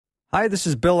Hi, this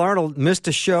is Bill Arnold. Missed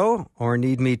a show or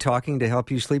need me talking to help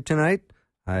you sleep tonight?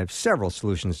 I have several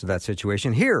solutions to that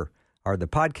situation. Here are the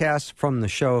podcasts from the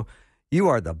show. You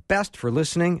are the best for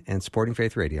listening and supporting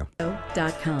Faith Radio.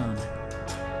 .com.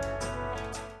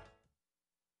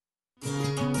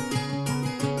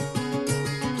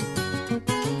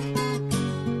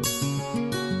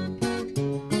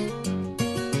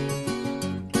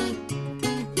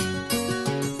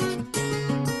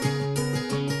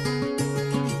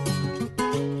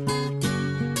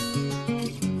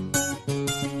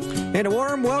 And a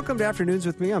warm welcome to Afternoons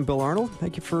with me. I'm Bill Arnold.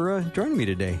 Thank you for joining me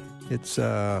today. It's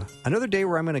another day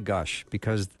where I'm going to gush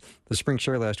because the spring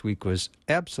share last week was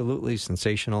absolutely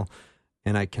sensational.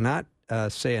 And I cannot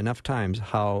say enough times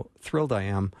how thrilled I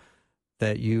am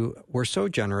that you were so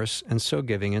generous and so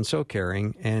giving and so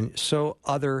caring and so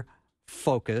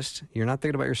other-focused. You're not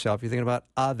thinking about yourself. You're thinking about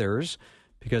others,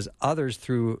 because others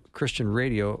through Christian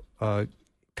radio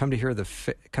come to hear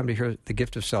the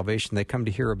gift of salvation. They come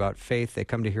to hear about faith. They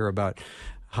come to hear about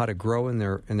how to grow in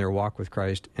their walk with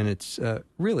Christ. And it's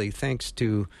really thanks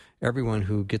to everyone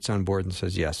who gets on board and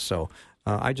says yes. So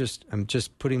I'm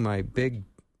just putting my big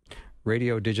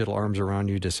radio digital arms around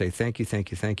you to say thank you,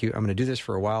 thank you, thank you. I'm going to do this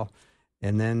for a while,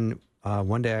 and then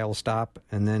one day I'll stop,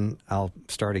 and then I'll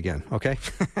start again. Okay?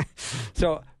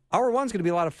 So hour one's going to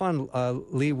be a lot of fun.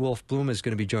 Wolfe Blum is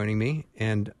going to be joining me,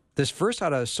 and this verse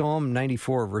out of Psalm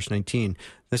 94, verse 19,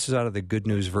 this is out of the Good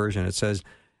News version. It says,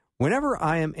 "Whenever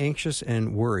I am anxious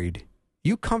and worried,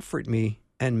 you comfort me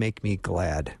and make me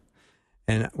glad."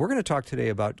 And we're going to talk today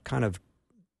about kind of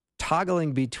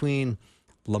toggling between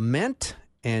lament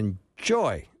and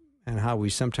joy, and how we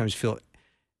sometimes feel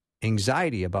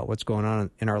anxiety about what's going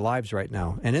on in our lives right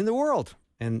now and in the world,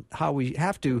 and how we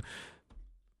have to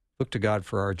look to God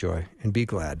for our joy and be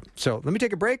glad. So let me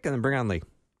take a break and then bring on Lee.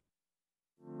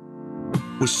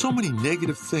 With so many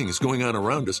negative things going on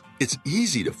around us, it's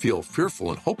easy to feel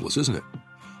fearful and hopeless, isn't it?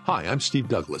 Hi, I'm Steve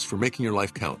Douglas for Making Your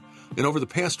Life Count. And over the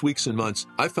past weeks and months,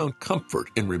 I found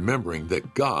comfort in remembering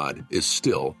that God is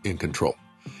still in control.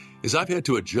 As I've had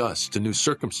to adjust to new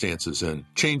circumstances and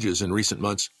changes in recent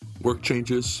months, work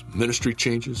changes, ministry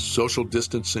changes, social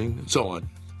distancing, and so on,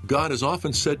 God has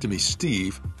often said to me,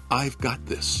 "Steve, I've got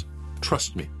this.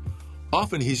 Trust me."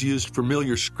 Often he's used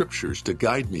familiar scriptures to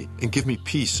guide me and give me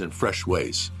peace in fresh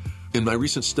ways. In my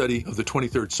recent study of the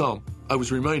 23rd Psalm, I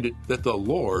was reminded that the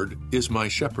Lord is my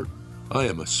shepherd. I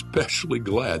am especially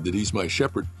glad that he's my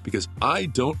shepherd because I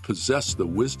don't possess the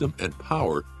wisdom and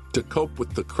power to cope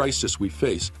with the crisis we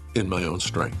face in my own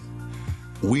strength.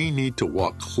 We need to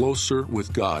walk closer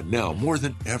with God now more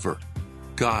than ever.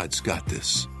 God's got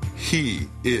this. He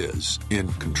is in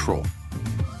control.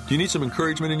 Do you need some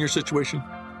encouragement in your situation?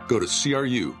 Go to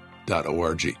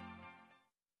cru.org.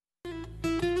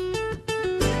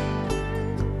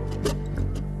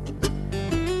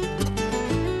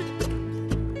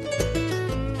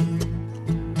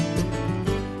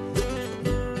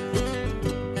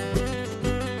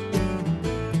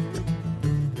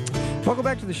 Welcome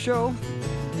back to the show.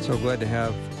 So glad to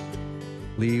have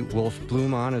Wolfe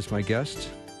Blum on as my guest.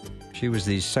 She was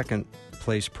the second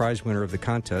place prize winner of the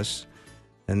contest,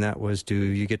 and that was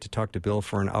you get to talk to Bill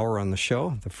for an hour on the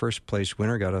show. The first place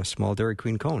winner got a small Dairy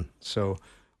Queen cone. So,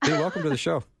 Lee, welcome to the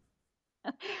show.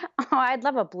 Oh, I'd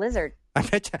love a blizzard. I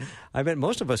bet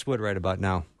most of us would right about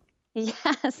now.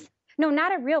 Yes. No,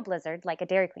 not a real blizzard, like a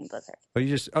Dairy Queen blizzard.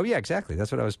 Oh, yeah, exactly.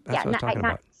 That's what I was talking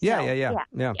about. Yeah.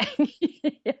 Yeah.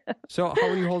 So how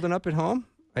are you holding up at home?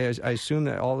 I assume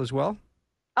that all is well?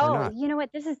 Oh, you know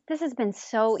what? This has been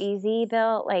so easy,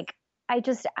 Bill. Like, I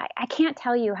can't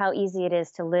tell you how easy it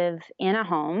is to live in a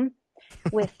home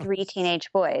with 3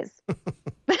 teenage boys.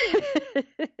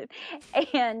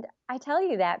 And I tell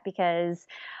you that because,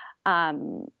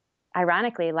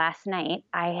 ironically, last night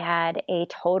I had a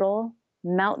total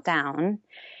meltdown.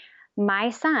 My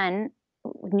son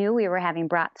knew we were having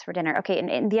brats for dinner. Okay,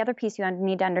 and the other piece you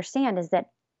need to understand is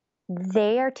that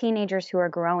they are teenagers who are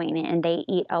growing and they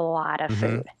eat a lot of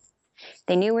food.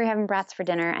 They knew we were having brats for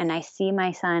dinner, and I see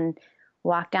my son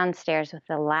walk downstairs with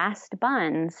the last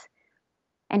buns,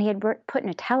 and he had put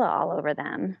Nutella all over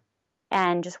them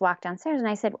and just walked downstairs. And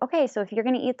I said, okay, so if you're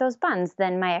going to eat those buns,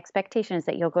 then my expectation is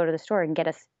that you'll go to the store and get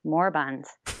us more buns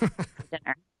for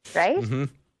dinner, right? Mm-hmm.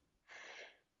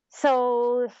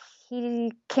 So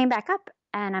he came back up,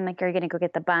 and I'm like, are you going to go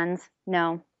get the buns?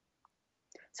 No.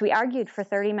 So we argued for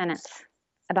 30 minutes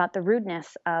about the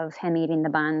rudeness of him eating the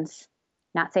buns,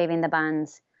 not saving the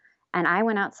buns. And I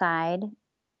went outside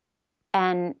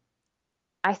and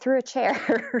I threw a chair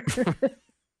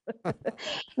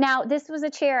Now, this was a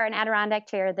chair, an Adirondack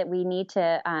chair that we need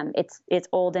to, it's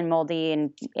old and moldy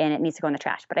and it needs to go in the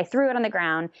trash. But I threw it on the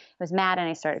ground, I was mad, and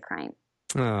I started crying.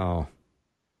 Oh.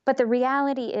 But the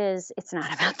reality is it's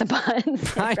not about the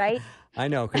buns, right? I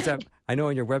know, because I know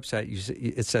on your website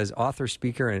it says author,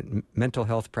 speaker, and mental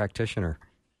health practitioner.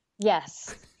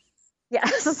 Yes.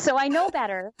 Yes. So I know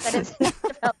better that it's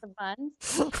not about the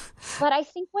buns. But I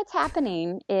think what's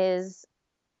happening is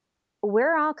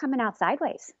we're all coming out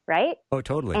sideways, right? Oh,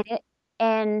 totally.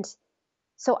 And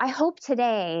so I hope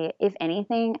today, if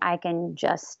anything, I can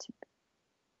just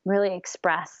really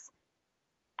express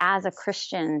as a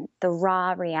Christian the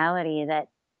raw reality that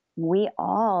we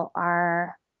all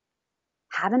are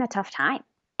having a tough time,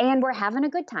 and we're having a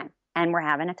good time, and we're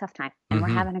having a tough time, and we're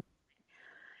having a,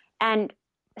 and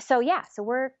so, yeah, so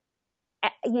we're,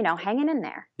 hanging in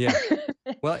there. Yeah.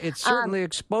 Well, it certainly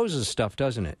exposes stuff,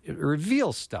 doesn't it? It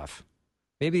reveals stuff.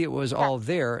 Maybe it was all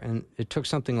there, and it took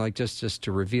something like just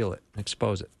to reveal it,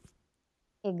 expose it.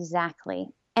 Exactly.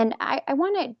 And I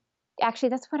want to, actually,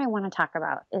 that's what I want to talk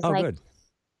about. Is good.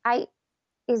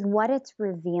 Is what it's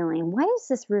revealing. What is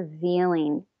this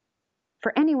revealing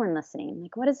for anyone listening?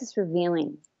 Like, what is this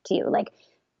revealing to you? Like,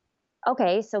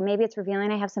 okay, so maybe it's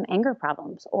revealing I have some anger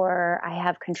problems, or I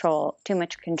have too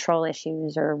much control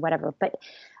issues, or whatever. But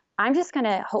I'm just going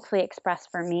to hopefully express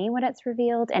for me what it's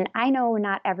revealed. And I know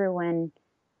not everyone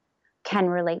can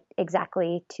relate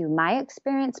exactly to my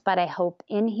experience, but I hope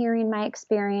in hearing my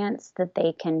experience that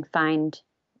they can find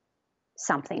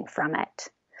something from it.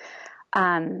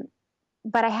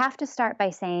 But I have to start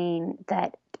by saying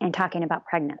that and talking about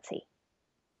pregnancy,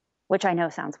 which I know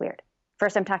sounds weird.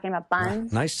 First, I'm talking about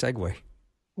buns. Nice segue.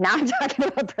 Now I'm talking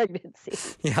about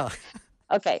pregnancy. Yeah.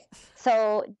 Okay.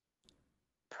 So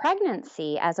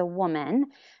pregnancy as a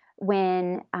woman,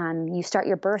 when you start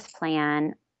your birth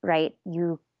plan, right,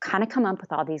 you kind of come up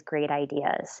with all these great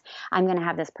ideas. I'm going to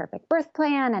have this perfect birth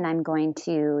plan, and I'm going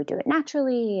to do it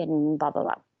naturally, and blah, blah,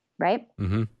 blah. Right?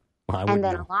 Mm-hmm. Well, and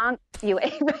then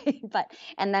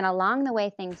along the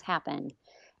way, things happen.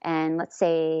 And let's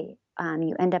say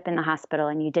you end up in the hospital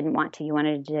and you didn't want to. You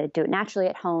wanted to do it naturally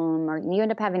at home, or you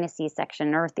end up having a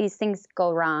C-section, or if these things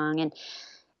go wrong,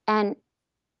 and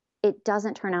it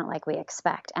doesn't turn out like we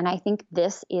expect. And I think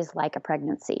this is like a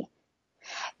pregnancy,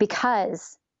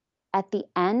 because at the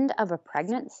end of a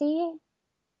pregnancy,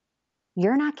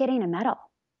 you're not getting a medal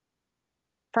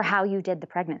for how you did the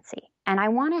pregnancy. And I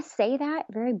want to say that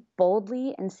very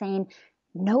boldly and saying,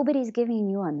 nobody's giving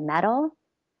you a medal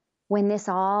when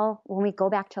we go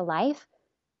back to life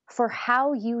for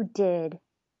how you did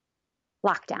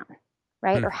lockdown,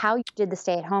 right? Or how you did the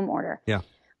stay-at-home order. Yeah.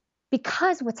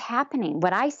 Because what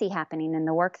I see happening in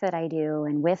the work that I do,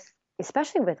 and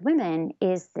especially with women,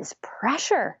 is this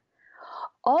pressure.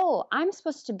 Oh, I'm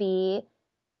supposed to be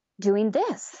doing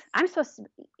this. I'm supposed to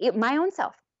be my own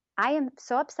self. I am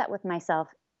so upset with myself.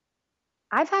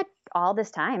 I've had all this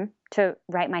time to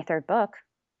write my third book,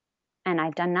 and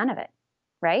I've done none of it,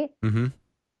 right? Mm-hmm.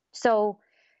 So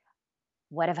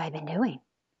what have I been doing?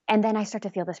 And then I start to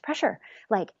feel this pressure.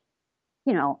 Like,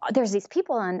 there's these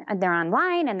people and they're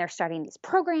online, and they're starting these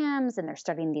programs, and they're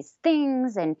starting these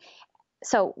things. And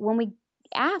so when you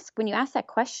ask that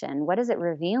question, what is it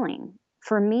revealing?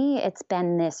 For me, it's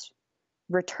been this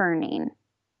returning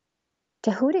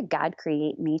to who did God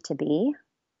create me to be,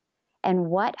 and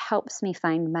what helps me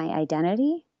find my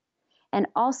identity, and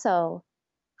also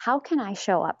how can I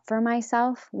show up for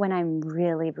myself when I'm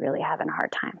really, really having a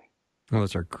hard time? Well,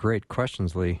 those are great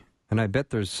questions, Lee. And I bet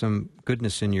there's some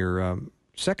goodness in your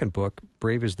second book,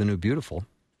 Brave is the New Beautiful.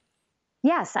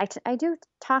 Yes, I do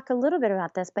talk a little bit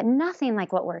about this, but nothing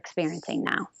like what we're experiencing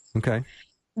now. Okay.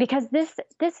 Because this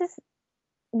is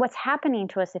what's happening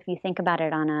to us if you think about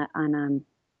it on a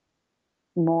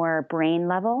more brain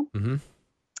level. Mm-hmm.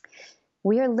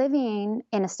 We are living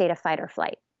in a state of fight or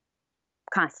flight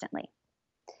constantly.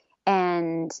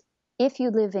 And if you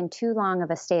live in too long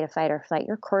of a state of fight or flight,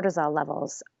 your cortisol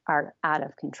levels are out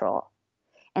of control.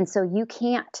 And so you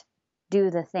can't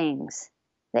do the things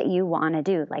that you want to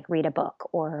do, like read a book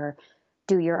or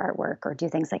do your artwork or do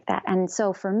things like that. And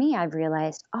so for me, I've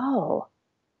realized,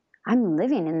 I'm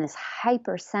living in this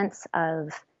hyper sense of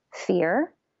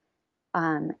fear.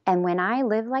 And when I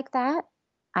live like that,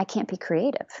 I can't be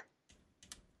creative.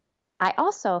 I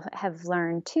also have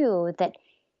learned, too, that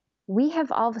we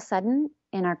have all of a sudden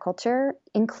in our culture,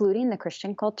 including the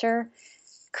Christian culture,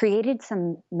 created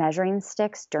some measuring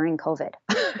sticks during COVID.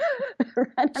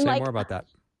 Say more about that.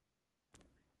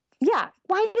 Yeah.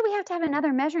 Why do we have to have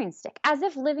another measuring stick? As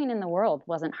if living in the world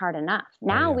wasn't hard enough.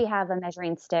 Now we have a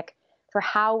measuring stick for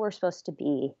how we're supposed to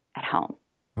be at home.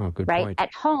 Oh, good right? point.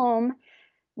 At home,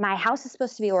 my house is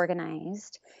supposed to be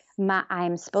organized.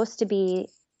 I'm supposed to be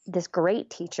this great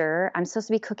teacher. I'm supposed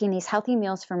to be cooking these healthy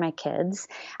meals for my kids.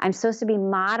 I'm supposed to be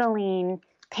modeling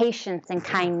patience and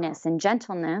kindness and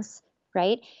gentleness,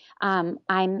 right?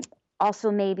 I'm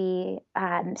also maybe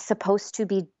supposed to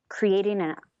be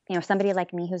creating somebody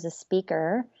like me who's a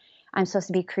speaker. I'm supposed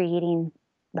to be creating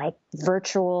like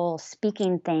virtual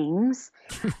speaking things,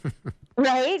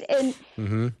 right? And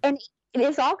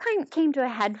this all kind of came to a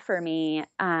head for me.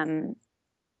 In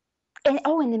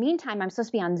the meantime, I'm supposed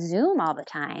to be on Zoom all the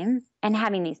time and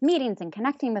having these meetings and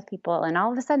connecting with people. And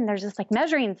all of a sudden there's this like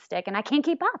measuring stick and I can't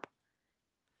keep up.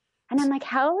 And I'm like,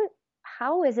 how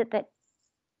is it that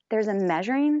there's a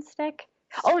measuring stick?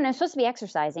 Oh, and I'm supposed to be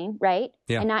exercising, right?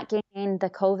 Yeah. And not getting the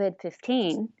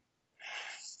COVID-19.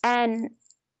 And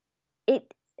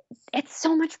it's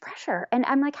so much pressure. And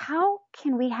I'm like, how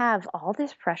can we have all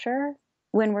this pressure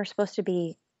when we're supposed to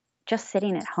be just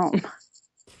sitting at home?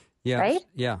 Yeah. Right?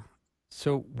 Yeah.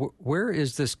 So where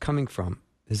is this coming from?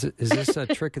 Is this a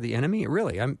trick of the enemy?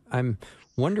 Really, I'm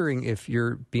wondering if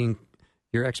your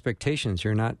expectations,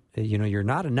 you're not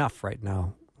enough right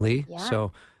now, Lee. Yeah.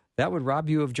 So that would rob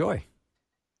you of joy.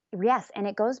 Yes. And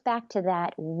it goes back to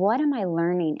that. What am I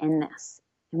learning in this?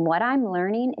 And what I'm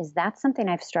learning is that's something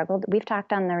I've struggled. We've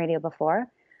talked on the radio before.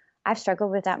 I've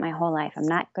struggled with that my whole life. I'm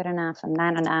not good enough. I'm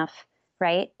not enough.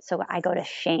 Right? So I go to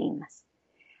shame.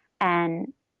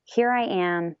 And here I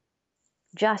am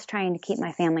just trying to keep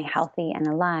my family healthy and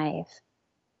alive.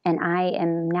 And I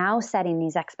am now setting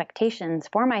these expectations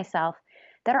for myself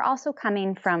that are also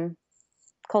coming from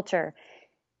culture.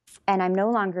 And I'm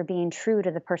no longer being true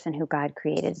to the person who God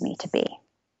created me to be.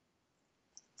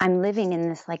 I'm living in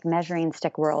this like measuring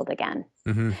stick world again.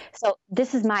 Mm-hmm. So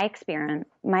this is my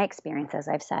experience, as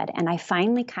I've said. And I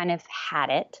finally kind of had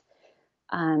it.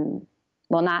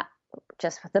 Well, not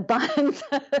just with the buns,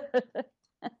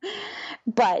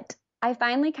 but I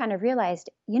finally kind of realized,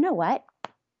 you know what?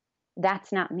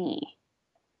 That's not me.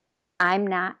 I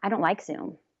don't like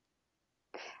Zoom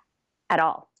at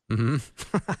all.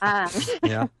 Mm-hmm.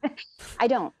 Yeah. I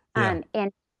don't. Yeah.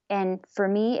 And for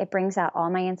me, it brings out all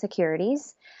my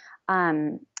insecurities.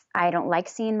 I don't like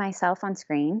seeing myself on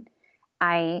screen.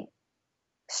 I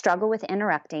struggle with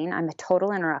interrupting. I'm a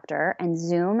total interrupter, and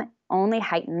Zoom only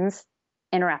heightens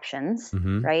interruptions,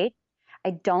 right?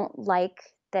 I don't like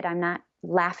that I'm not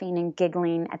laughing and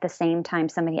giggling at the same time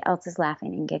somebody else is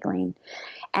laughing and giggling.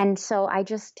 And so I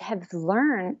just have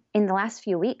learned in the last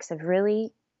few weeks, I've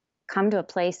really come to a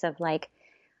place of like,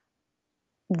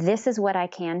 this is what I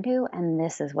can do and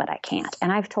this is what I can't.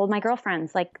 And I've told my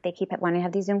girlfriends, like they keep wanting to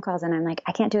have these Zoom calls and I'm like,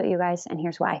 I can't do it, you guys. And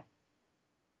here's why.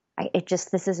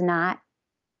 This is not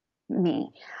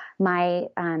me. My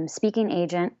speaking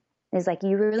agent is like,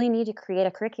 you really need to create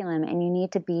a curriculum and you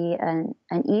need to be an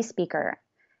e-speaker.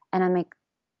 And I'm like,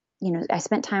 I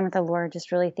spent time with the Lord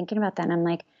just really thinking about that. And I'm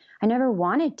like, I never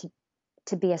wanted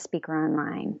to be a speaker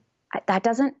online. I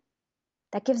don't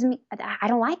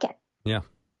like it. Yeah.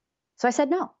 So I said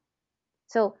no.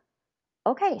 So,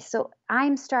 okay. So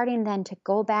I'm starting then to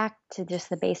go back to just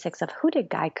the basics of who did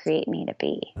God create me to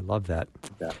be? I love that.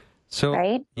 So,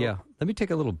 right? Yeah. Let me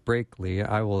take a little break, Lee.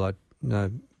 I will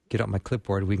get out my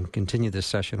clipboard. We can continue this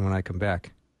session when I come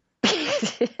back.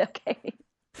 Okay.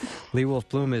 Lee Wolfe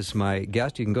Blum is my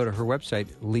guest. You can go to her website,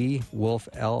 Lee Wolfe,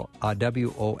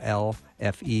 Wolfe.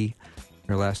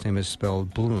 Her last name is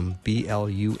spelled Blum,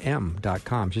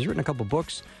 BLUM.com. She's written a couple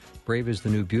books, Brave is the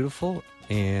New Beautiful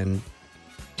and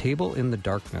Table in the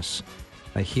Darkness,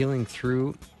 a healing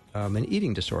through an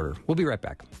eating disorder. We'll be right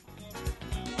back.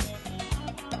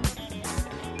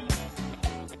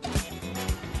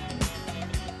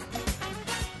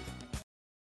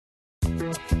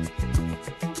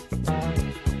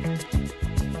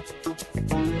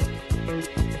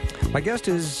 My guest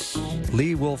is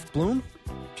Lee Wolfe Blum.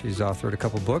 She's authored a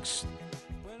couple books,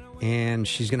 and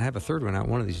she's going to have a third one out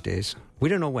one of these days. We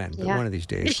don't know when, but one of these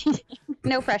days.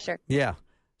 No pressure. Yeah.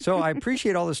 So I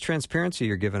appreciate all this transparency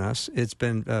you're giving us. It's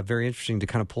been very interesting to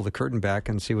kind of pull the curtain back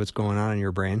and see what's going on in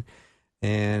your brain,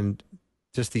 and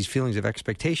just these feelings of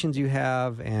expectations you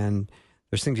have, and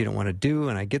there's things you don't want to do,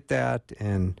 and I get that,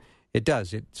 and it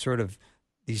does. It sort of,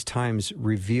 these times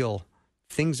reveal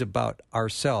things about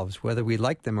ourselves, whether we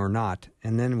like them or not,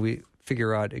 and then we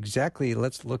figure out exactly,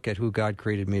 let's look at who God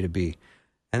created me to be.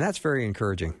 And that's very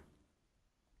encouraging.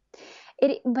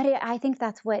 I think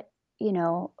that's what,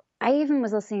 I even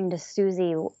was listening to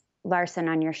Susie Larson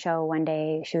on your show one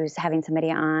day. She was having somebody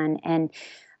on, and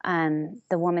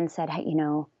the woman said,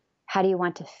 how do you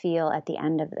want to feel at the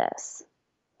end of this?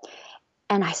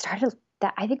 And I started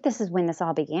I think this is when this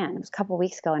all began. It was a couple of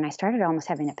weeks ago, and I started almost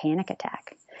having a panic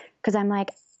attack because I'm like,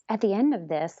 at the end of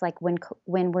this, like when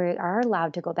we are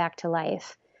allowed to go back to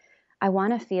life, I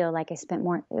want to feel like I spent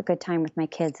a good time with my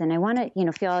kids, and I want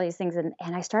to, feel all these things. And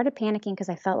I started panicking because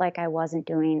I felt like I wasn't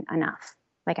doing enough,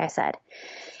 like I said.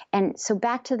 And so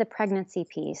back to the pregnancy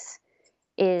piece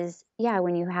is, yeah,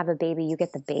 when you have a baby, you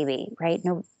get the baby, right?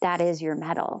 No, that is your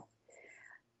medal.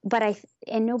 But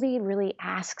and nobody really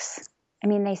asks. I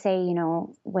mean, they say,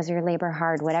 was your labor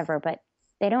hard, whatever, but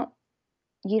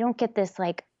you don't get this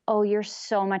like, oh, you're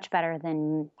so much better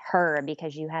than her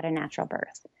because you had a natural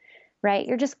birth, right?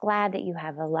 You're just glad that you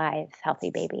have a live, healthy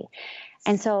baby.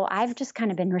 And so I've just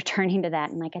kind of been returning to that.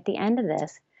 And like at the end of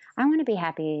this, I want to be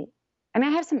happy. I mean,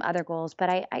 I have some other goals, but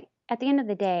I at the end of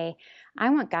the day, I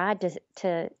want God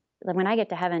to when I get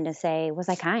to heaven to say, was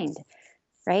I kind,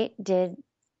 right? Did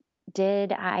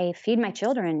I feed my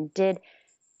children? Did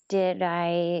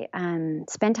I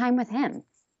spend time with him?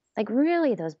 Like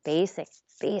really those basic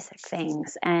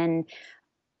things. And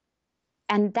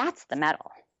that's the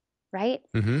medal, right?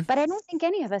 Mm-hmm. But I don't think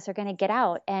any of us are going to get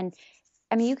out. And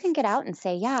I mean, you can get out and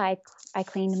say, yeah, I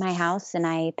cleaned my house and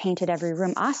I painted every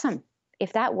room. Awesome.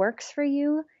 If that works for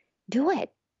you, do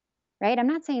it, right? I'm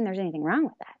not saying there's anything wrong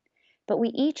with that, but we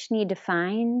each need to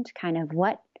find kind of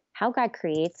how God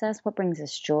creates us, what brings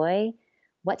us joy,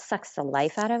 what sucks the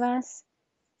life out of us,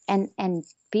 and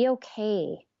be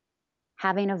okay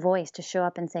having a voice to show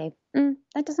up and say,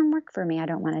 that doesn't work for me. I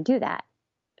don't want to do that.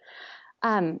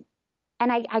 And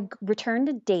I returned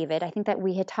to David. I think that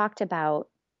we had talked about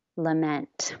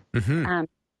lament. Mm-hmm.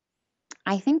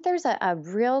 I think there's a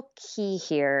real key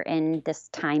here in this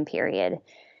time period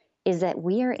is that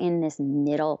we are in this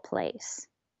middle place.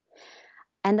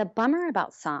 And the bummer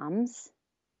about Psalms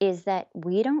is that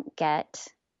we don't get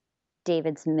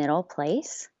David's middle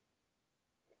place.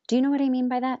 Do you know what I mean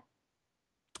by that?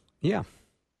 Yeah.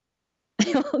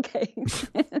 Okay.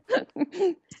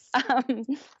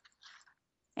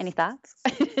 Any thoughts?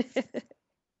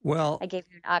 Well, I gave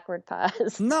you an awkward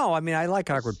pause. no, I mean, I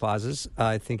like awkward pauses.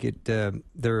 I think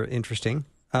they're interesting.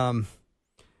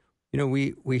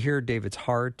 We hear David's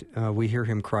heart. We hear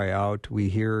him cry out. We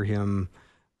hear him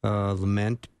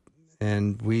lament,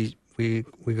 and we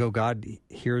go, God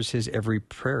hears his every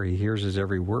prayer. He hears his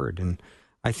every word, and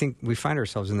I think we find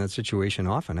ourselves in that situation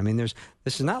often. I mean, this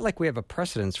is not like we have a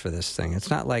precedence for this thing. It's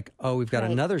not like, oh, we've got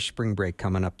another spring break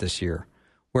coming up this year,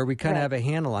 where we kind of have a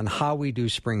handle on how we do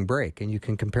spring break, and you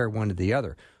can compare one to the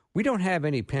other. We don't have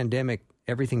any pandemic,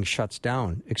 everything shuts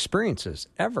down experiences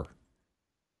ever.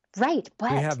 Right,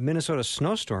 but we have Minnesota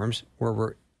snowstorms where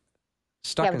we're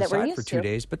stuck inside for 2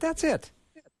 days, but that's it.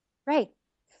 Right.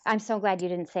 I'm so glad you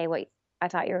didn't say what I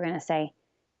thought you were going to say,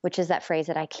 which is that phrase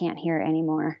that I can't hear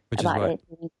anymore. Which about is what? It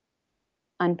being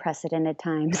unprecedented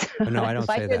times. Oh, no, I don't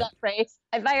say that.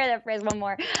 If I hear that phrase one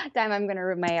more time, I'm going to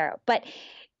rip my arrow. But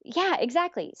yeah,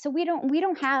 exactly. So we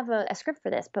don't have a script for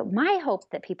this, but my hope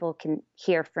that people can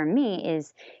hear from me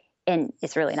is, and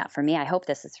it's really not from me, I hope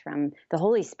this is from the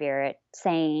Holy Spirit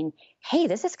saying, hey,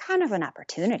 this is kind of an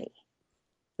opportunity,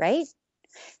 right?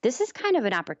 This is kind of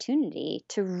an opportunity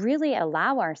to really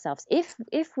allow ourselves, if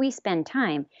we spend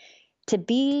time, to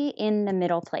be in the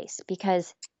middle place,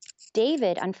 because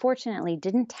David, unfortunately,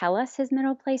 didn't tell us his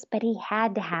middle place, but he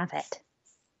had to have it,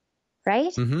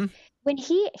 right? Mm-hmm. When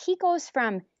he goes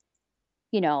from,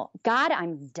 God,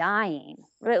 I'm dying.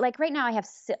 Like right now I have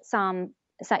Psalm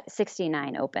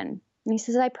 69 open. And he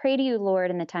says, I pray to you,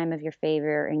 Lord, in the time of your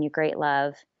favor and your great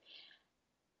love.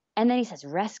 And then he says,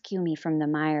 rescue me from the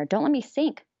mire. Don't let me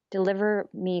sink. Deliver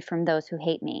me from those who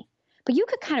hate me. But you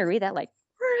could kind of read that like,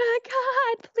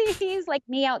 God, please, like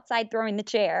me outside throwing the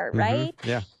chair, right? Mm-hmm.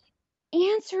 Yeah.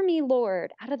 Answer me,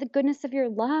 Lord, out of the goodness of your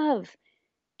love.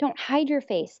 Don't hide your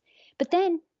face. But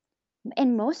then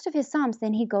in most of his Psalms,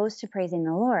 then he goes to praising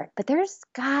the Lord. But there's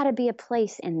got to be a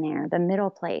place in there, the middle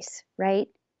place, right?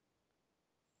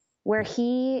 Where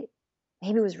he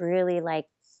maybe was really like,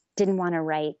 didn't want to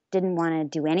write, didn't want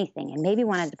to do anything, and maybe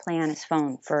wanted to play on his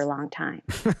phone for a long time.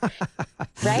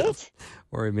 Right?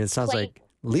 Or I mean, it sounds like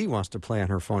Lee wants to play on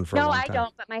her phone for a long time. No, I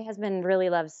don't, but my husband really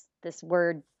loves this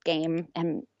word game.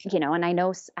 And, and I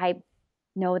know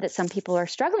that some people are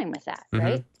struggling with that, Mm-hmm.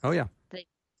 right? Oh, yeah.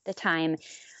 The time.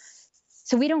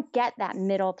 So we don't get that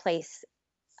middle place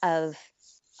of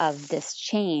this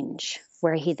change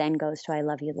where he then goes to, I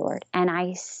love you, Lord. And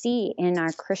I see in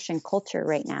our Christian culture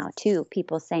right now, too,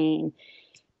 people saying,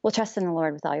 well, trust in the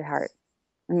Lord with all your heart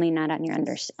and lean not on your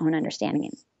own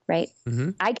understanding, right?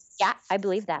 Mm-hmm. I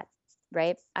believe that,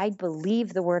 right? I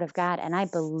believe the word of God, and I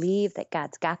believe that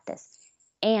God's got this.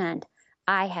 And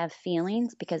I have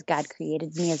feelings because God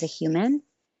created me as a human.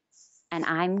 and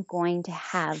I'm going to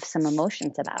have some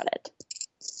emotions about it.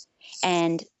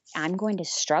 And I'm going to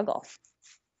struggle.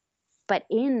 But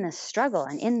in the struggle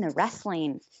and in the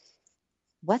wrestling,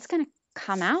 what's going to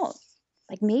come out?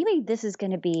 Like maybe this is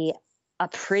going to be a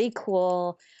pretty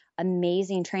cool,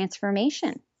 amazing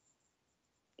transformation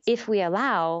if we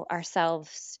allow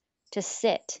ourselves to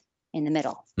sit in the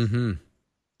middle, to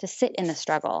sit in the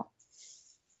struggle,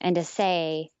 and to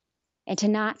say, and to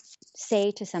not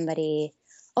say to somebody,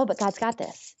 oh, but God's got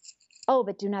this. Oh,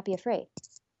 but do not be afraid.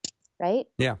 Right?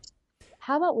 Yeah.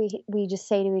 How about we just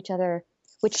say to each other,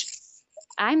 which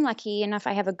I'm lucky enough,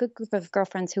 I have a good group of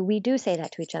girlfriends who we do say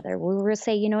that to each other. We will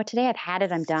say, you know what, today I've had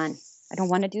it, I'm done. I don't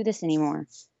want to do this anymore.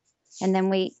 And then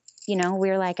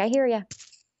we're like, I hear you.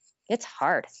 It's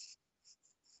hard.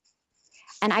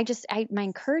 And my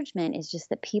encouragement is just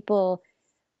that people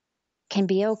can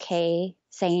be okay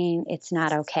saying it's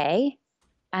not okay.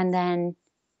 And then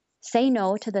say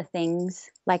no to the things,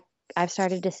 like I've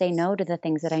started to say no to the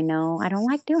things that I know I don't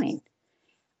like doing.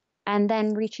 And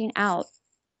then reaching out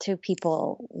to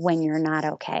people when you're not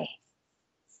okay.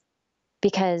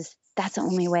 Because that's the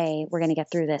only way we're going to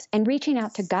get through this. And reaching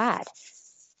out to God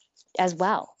as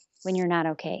well when you're not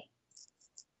okay.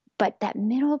 But that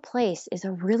middle place is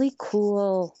a really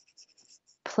cool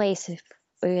place if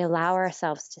we allow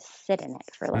ourselves to sit in it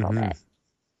for a little bit.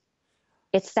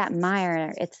 It's that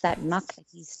mire, it's that muck that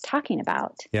he's talking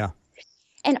about. Yeah.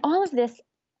 And all of this,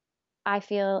 I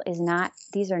feel,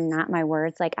 these are not my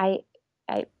words. Like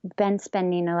I've been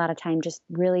spending a lot of time just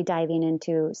really diving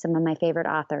into some of my favorite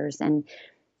authors and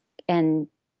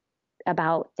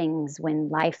about things when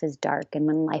life is dark and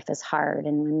when life is hard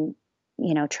and when,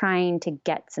 trying to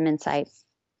get some insight.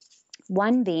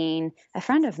 One being a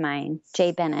friend of mine,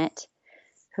 Jay Bennett,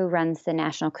 who runs the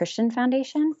National Christian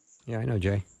Foundation. Yeah, I know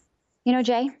Jay. You know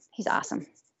Jay? He's awesome.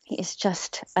 He is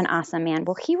just an awesome man.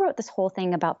 Well, he wrote this whole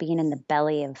thing about being in the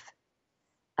belly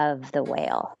of the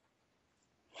whale.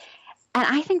 And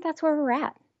I think that's where we're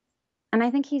at. And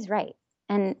I think he's right.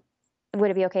 And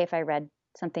would it be okay if I read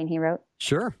something he wrote?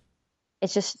 Sure.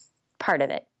 It's just part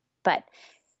of it. But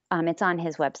it's on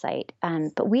his website.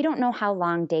 But we don't know how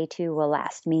long day 2 will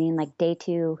last, meaning like day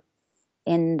 2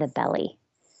 in the belly.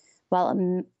 While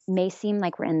it may seem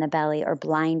like we're in the belly or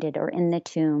blinded or in the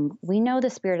tomb, we know the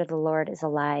Spirit of the Lord is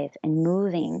alive and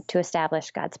moving to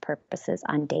establish God's purposes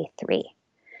on day 3,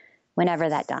 whenever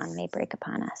that dawn may break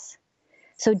upon us.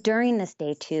 So during this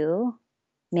day 2,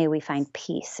 may we find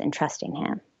peace and trust in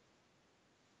him.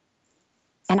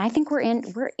 And I think we're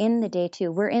in the day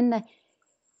 2.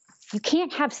 You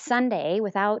can't have Sunday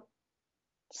without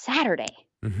Saturday.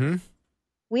 Mm-hmm.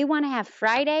 We want to have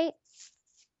Friday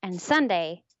and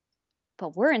Sunday,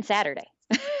 but we're in Saturday.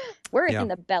 We're in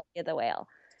the belly of the whale.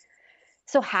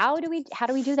 So how do we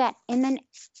do that? And then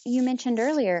you mentioned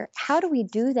earlier, how do we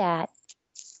do that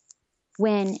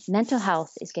when mental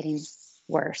health is getting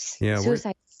worse? Yeah,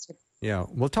 suicide.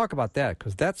 We'll talk about that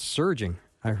because that's surging.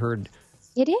 I heard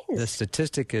it is. The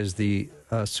statistic is the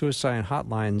suicide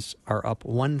hotlines are up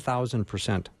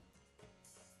 1,000%.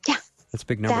 Yeah, that's a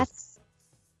big number.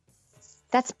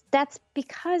 That's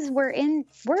because we're in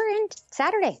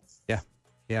Saturday.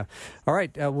 Yeah. All right,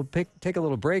 we'll take a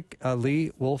little break.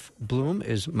 Lee Wolfe Blum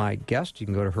is my guest. You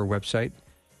can go to her website,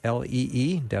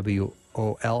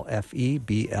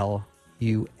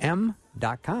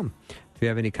 LeeWolfeBlum.com. If you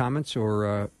have any comments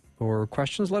or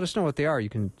questions, let us know what they are. You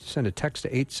can send a text to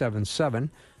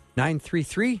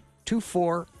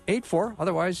 877-933-2484.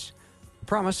 Otherwise, I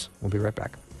promise, we'll be right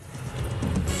back.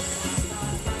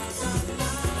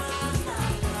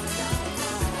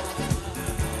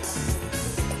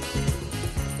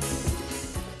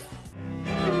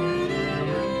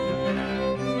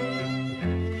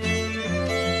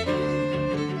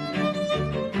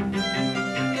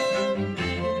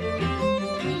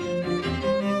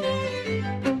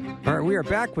 We are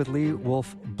back with Lee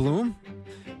Wolfe Blum.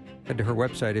 Head to her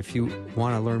website if you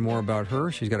want to learn more about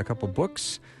her. She's got a couple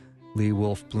books,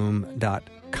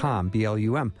 LeeWolfeBlum.com,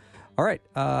 B-L-U-M. All right.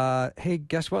 Hey,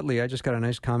 guess what, Lee? I just got a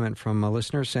nice comment from a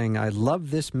listener saying, I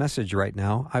love this message right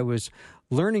now. I was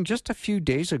learning just a few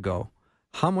days ago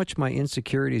how much my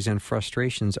insecurities and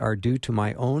frustrations are due to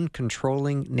my own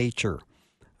controlling nature.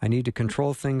 I need to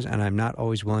control things, and I'm not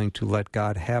always willing to let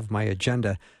God have my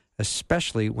agenda,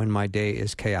 especially when my day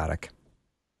is chaotic.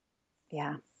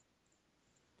 Yeah.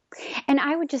 And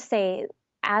I would just say,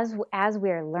 as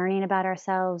we're learning about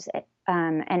ourselves,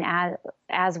 and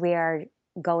as we are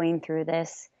going through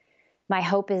this, my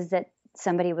hope is that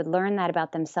somebody would learn that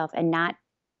about themselves and not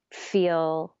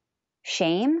feel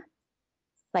shame.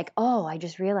 Like, oh, I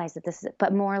just realized that this is,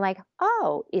 but more like,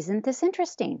 oh, isn't this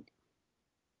interesting?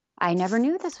 I never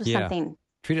knew this was something.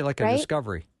 Treat it like a right?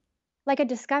 discovery. Like a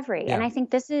discovery. Yeah. And I think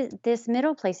this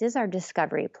middle place is our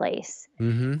discovery place.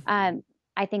 Mm-hmm.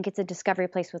 I think it's a discovery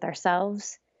place with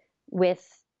ourselves, with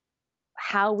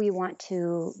how we want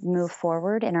to move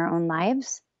forward in our own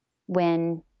lives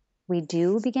when we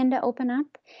do begin to open up.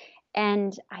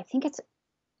 And I think it's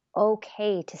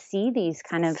okay to see these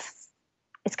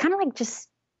it's kind of like just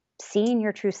seeing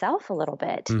your true self a little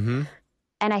bit. Mm-hmm.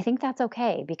 And I think that's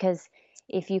okay, because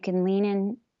if you can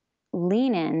lean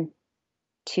in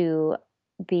to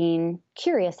being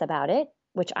curious about it,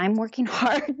 which I'm working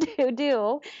hard to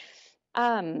do,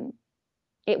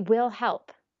 it will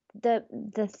help.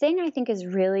 The thing I think is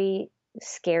really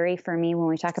scary for me when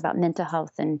we talk about mental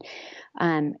health, and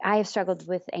I have struggled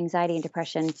with anxiety and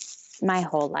depression my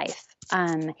whole life.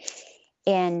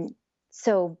 And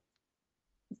so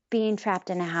being trapped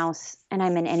in a house, and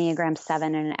I'm an Enneagram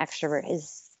 7 and an extrovert,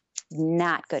 is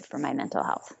not good for my mental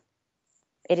health.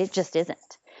 It just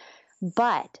isn't.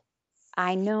 But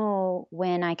I know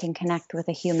when I can connect with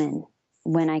a human,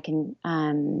 when I can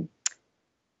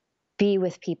be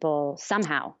with people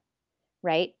somehow,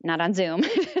 right? Not on Zoom.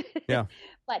 Yeah.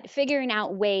 But figuring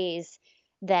out ways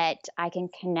that I can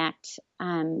connect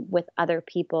with other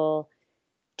people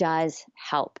does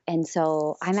help. And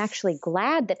so I'm actually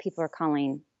glad that people are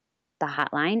calling the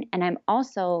hotline. And I'm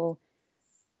also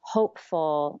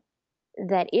hopeful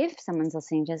that if someone's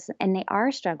listening to this and they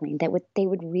are struggling, they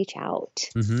would reach out.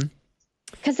 Mm-hmm.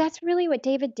 Because that's really what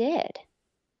David did.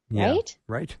 Yeah, right?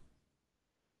 Right.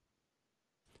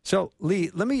 So, Lee,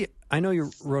 I know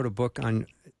you wrote a book on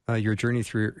your journey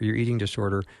through your eating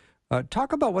disorder.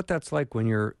 Talk about what that's like when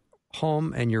you're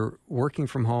home and you're working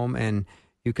from home and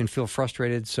you can feel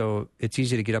frustrated, so it's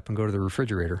easy to get up and go to the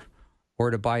refrigerator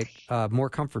or to buy more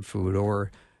comfort food,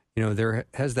 or, there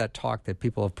has that talk that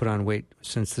people have put on weight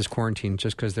since this quarantine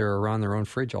just because they're around their own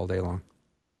fridge all day long.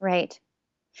 Right.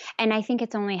 And I think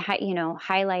it's only,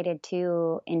 highlighted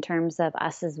too in terms of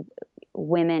us as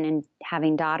women and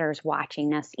having daughters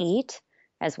watching us eat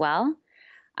as well.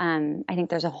 I think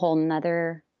there's a whole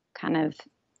nother kind of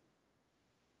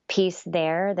piece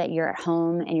there that you're at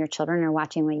home and your children are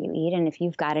watching what you eat. And if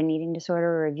you've got an eating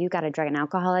disorder or if you've got a drug and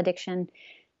alcohol addiction,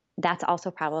 that's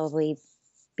also probably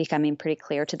becoming pretty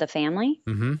clear to the family.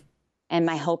 Mm-hmm. And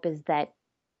my hope is that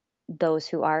those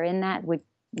who are in that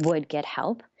would get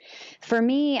help. For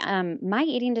me, my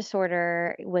eating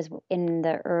disorder was in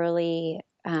the early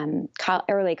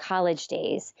college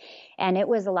days, and it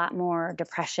was a lot more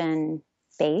depression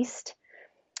based.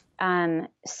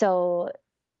 So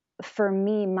for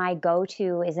me, my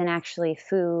go-to isn't actually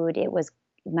food.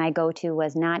 My go-to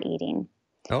was not eating.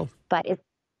 Oh,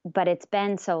 but it's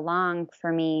been so long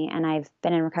for me, and I've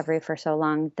been in recovery for so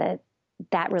long that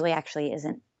really actually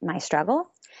isn't my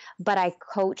struggle. But I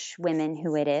coach women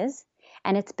who it is.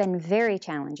 And it's been very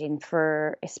challenging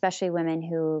for especially women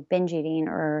who binge eating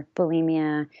or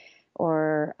bulimia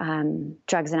or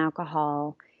drugs and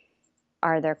alcohol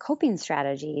are their coping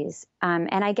strategies.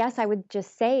 And I guess I would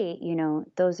just say,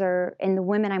 those are, and the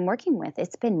women I'm working with,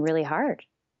 it's been really hard.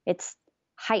 It's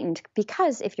heightened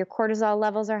because if your cortisol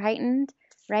levels are heightened,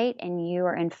 right, and you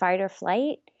are in fight or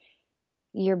flight,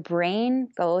 your brain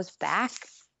goes back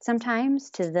sometimes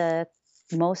to the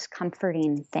most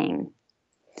comforting thing.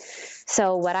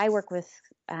 So what I work with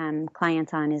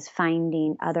clients on is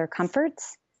finding other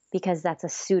comforts, because that's a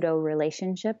pseudo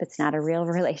relationship. It's not a real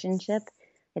relationship.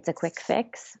 It's a quick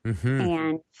fix. Mm-hmm.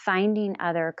 And finding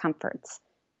other comforts,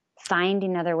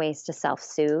 finding other ways to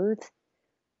self-soothe.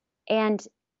 And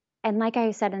like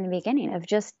I said in the beginning, of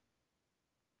just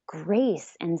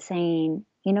grace and saying,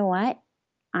 you know what,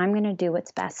 I'm going to do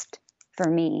what's best for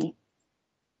me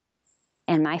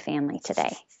and my family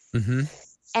today. Mm-hmm.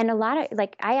 And a lot of,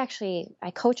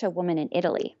 I coach a woman in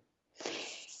Italy,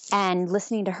 and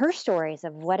listening to her stories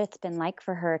of what it's been like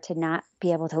for her to not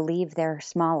be able to leave their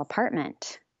small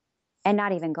apartment and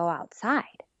not even go outside.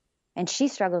 And she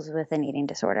struggles with an eating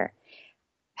disorder,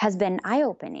 has been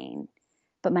eye-opening.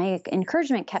 But my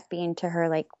encouragement kept being to her,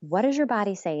 like, what does your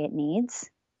body say it needs?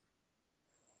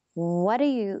 What do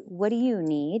you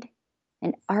need?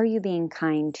 And are you being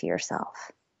kind to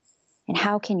yourself? And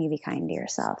how can you be kind to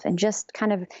yourself? And just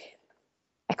kind of,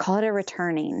 I call it a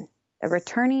returning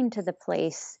to the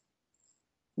place,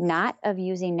 not of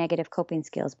using negative coping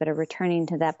skills, but a returning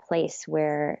to that place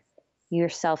where you're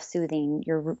self-soothing,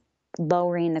 you're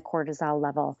lowering the cortisol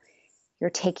level, you're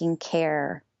taking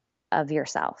care of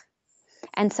yourself.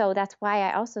 And so that's why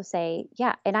I also say,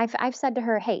 yeah, and I've said to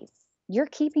her, hey, you're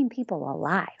keeping people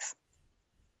alive,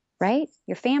 right?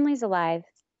 Your family's alive,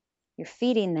 you're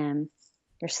feeding them,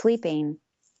 you're sleeping.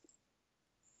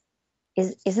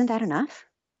 Isn't that enough?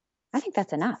 I think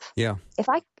that's enough. Yeah. If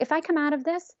I come out of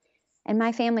this and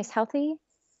my family's healthy,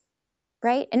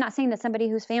 right? And not saying that somebody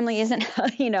whose family isn't,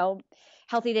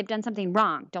 healthy, they've done something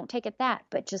wrong. Don't take it that,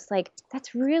 but just like,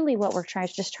 that's really what we're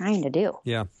just trying to do.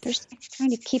 Yeah. We're just trying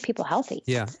to keep people healthy.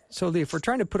 Yeah. So Lee, if we're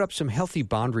trying to put up some healthy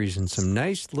boundaries and some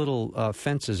nice little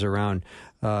fences around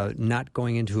not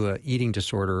going into a eating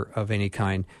disorder of any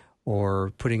kind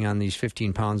or putting on these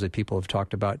 15 pounds that people have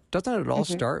talked about, doesn't it all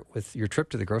start with your trip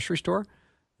to the grocery store?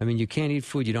 I mean, you can't eat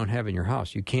food you don't have in your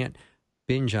house. You can't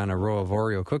binge on a row of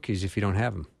Oreo cookies if you don't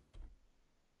have them.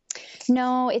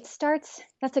 No,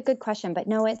 that's a good question, but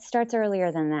no, it starts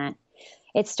earlier than that.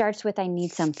 It starts with, I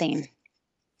need something.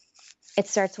 It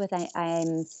starts with,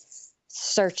 I'm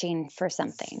searching for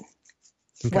something,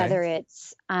 whether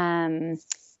it's, I'm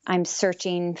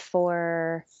searching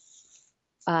for,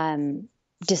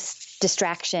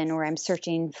 distraction, or I'm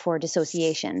searching for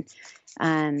dissociation.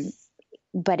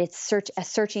 But it's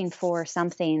searching for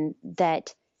something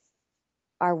that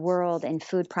our world and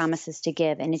food promises to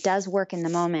give. And it does work in the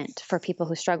moment for people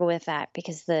who struggle with that,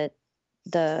 because the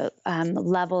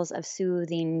levels of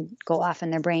soothing go off in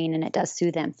their brain and it does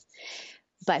soothe them.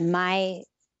 But my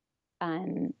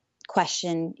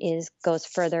question goes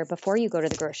further before you go to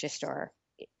the grocery store.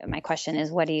 My question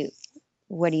is, what are you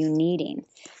needing?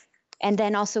 And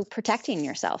then also protecting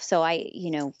yourself. So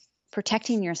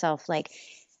protecting yourself, like,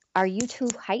 are you too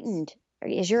heightened?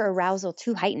 Is your arousal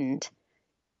too heightened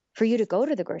for you to go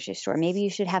to the grocery store? Maybe you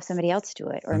should have somebody else do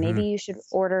it, or maybe you should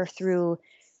order through,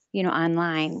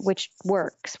 online, which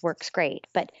works great.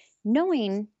 But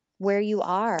knowing where you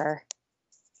are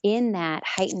in that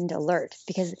heightened alert,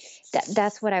 because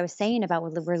that's what I was saying about,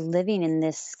 we're living in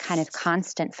this kind of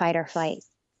constant fight or flight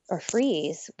or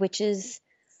freeze, which is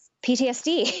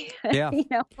PTSD. Yeah.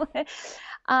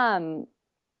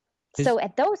 So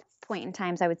at those point in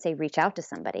times, I would say reach out to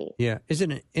somebody. Yeah. Is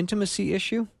it an intimacy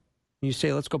issue? You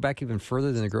say, let's go back even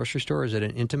further than the grocery store. Is it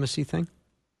an intimacy thing?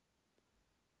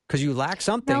 Because you lack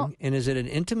something. No. And is it an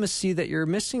intimacy that you're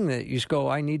missing, that you just go,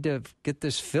 I need to get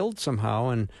this filled somehow,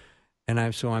 and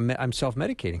I'm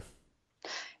self-medicating?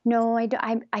 No,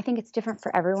 I think it's different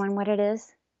for everyone what it is.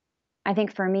 I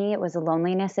think for me, it was a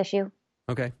loneliness issue.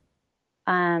 Okay.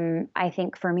 I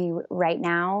think for me right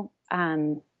now,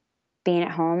 being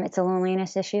at home, it's a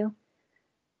loneliness issue.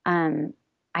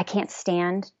 I can't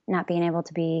stand not being able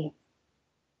to be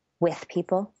with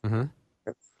people.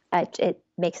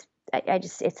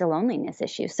 It's a loneliness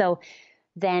issue. So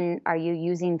then, are you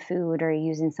using food, or are you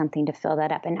using something to fill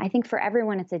that up? And I think for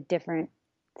everyone, it's a different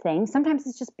thing. Sometimes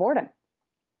it's just boredom,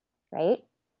 right?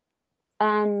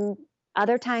 And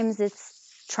other times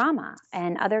it's trauma,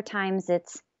 and other times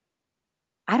it's,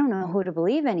 I don't know who to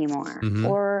believe anymore.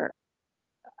 Or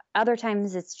other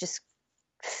times it's just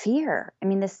fear. I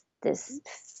mean, this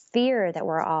fear that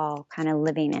we're all kind of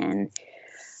living in.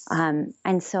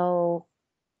 And so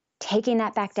taking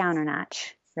that back down a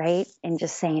notch, right? And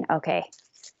just saying, okay,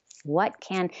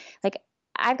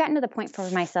 I've gotten to the point for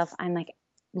myself, I'm like,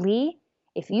 Lee,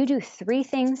 if you do 3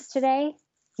 things today,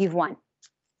 you've won.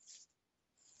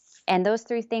 And those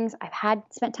 3 things, I've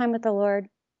spent time with the Lord.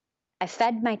 I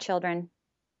fed my children.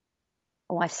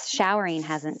 Well, showering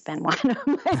hasn't been one of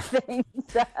my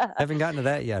things. Haven't gotten to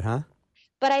that yet, huh?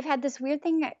 But I've had this weird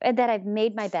thing that I've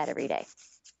made my bed every day.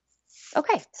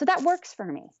 Okay, so that works for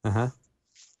me.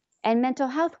 And mental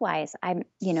health wise, I'm,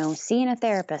 seeing a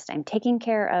therapist. I'm taking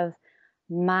care of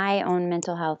my own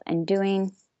mental health and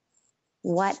doing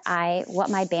what my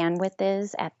bandwidth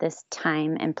is at this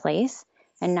time and place,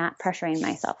 and not pressuring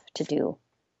myself to do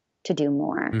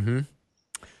more.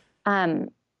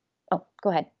 Oh, go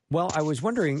ahead. Well, I was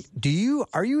wondering,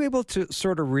 are you able to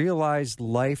sort of realize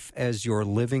life as you're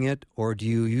living it, or do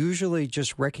you usually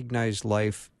just recognize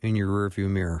life in your rearview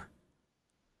mirror?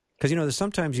 Because, there's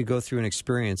sometimes you go through an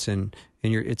experience and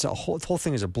the whole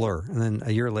thing is a blur. And then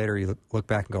a year later you look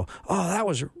back and go, oh, that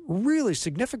was a really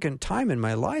significant time in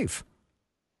my life.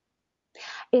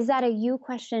 Is that a you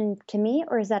question to me,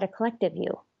 or is that a collective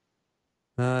you?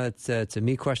 It's a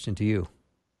me question to you.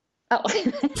 Oh,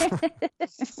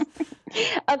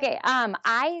 okay.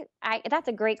 I that's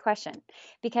a great question,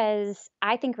 because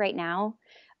I think right now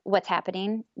what's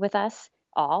happening with us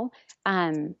all,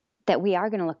 that we are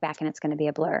going to look back and it's going to be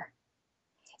a blur,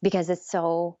 because it's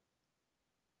so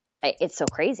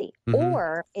crazy,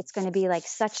 or it's going to be like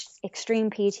such extreme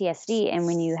PTSD. And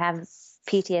when you have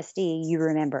PTSD, you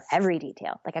remember every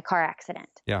detail, like a car accident.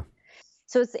 Yeah.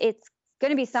 So it's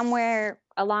going to be somewhere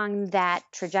along that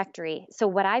trajectory. So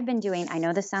what I've been doing, I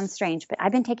know this sounds strange, but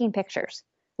I've been taking pictures,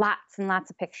 lots and lots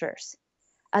of pictures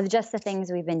of just the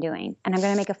things we've been doing. And I'm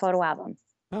going to make a photo album.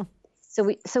 Oh.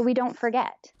 So we don't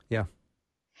forget. Yeah.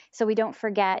 So we don't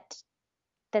forget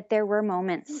that there were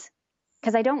moments,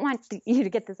 because I don't want you to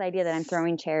get this idea that I'm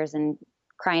throwing chairs and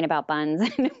crying about buns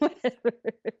and whatever.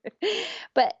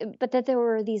 but that there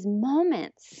were these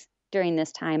moments during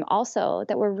this time also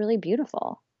that were really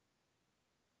beautiful.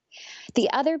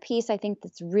 The other piece I think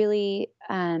that's really,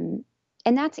 and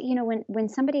that's, when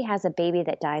somebody has a baby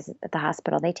that dies at the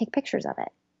hospital, they take pictures of it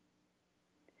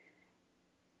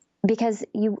because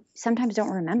you sometimes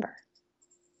don't remember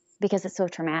because it's so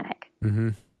traumatic. Mm-hmm.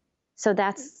 So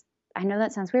I know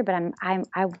that sounds weird, but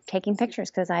I'm taking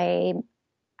pictures because I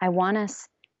want us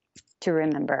to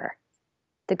remember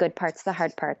the good parts, the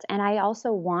hard parts, and I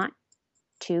also want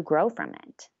to grow from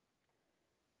it.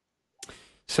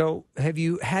 So have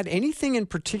you had anything in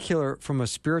particular from a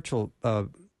spiritual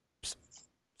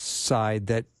side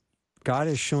that God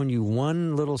has shown you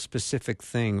one little specific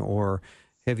thing, or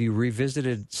have you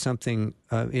revisited something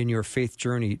in your faith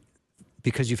journey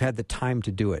because you've had the time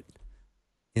to do it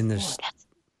in this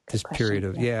period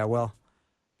of,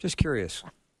 just curious.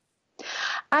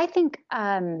 I think,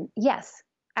 yes,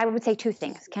 I would say two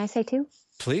things. Can I say two?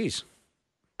 Please.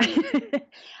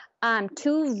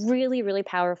 Two really, really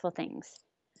powerful things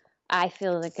I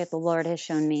feel like the Lord has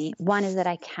shown me. One is that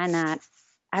I've gotten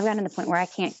to the point where I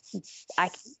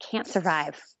can't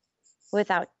survive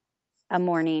without a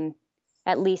morning,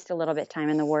 at least a little bit time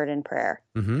in the Word and prayer.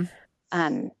 Mm-hmm.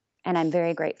 And I'm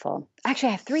very grateful. Actually,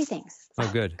 I have three things. Oh,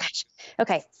 good. Gosh.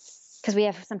 Okay. Because we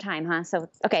have some time, huh?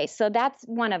 So that's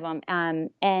one of them.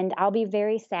 And I'll be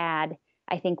very sad,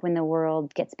 I think, when the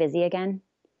world gets busy again,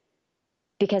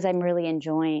 because I'm really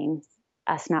enjoying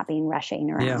us not being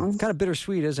rushing around. Yeah, kind of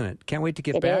bittersweet, isn't it? Can't wait to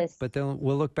get back, but then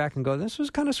we'll look back and go, this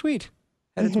was kind of sweet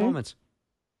at its moments.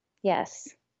 Yes.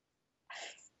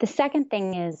 The second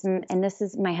thing is, and this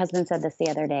is, my husband said this the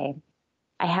other day,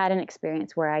 I had an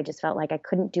experience where I just felt like I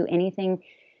couldn't do anything.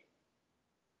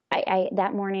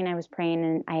 That morning I was praying,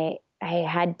 and I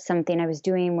had something I was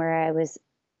doing where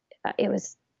it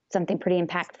was something pretty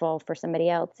impactful for somebody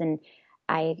else. And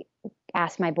I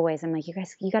asked my boys, I'm like, you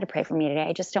guys, you got to pray for me today.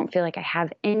 I just don't feel like I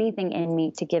have anything in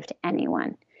me to give to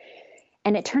anyone.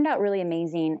 And it turned out really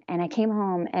amazing. And I came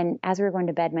home, and as we were going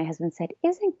to bed, my husband said,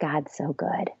 isn't God so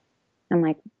good? I'm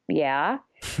like, yeah.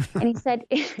 And he said,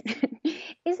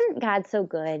 isn't God so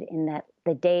good in that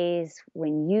the days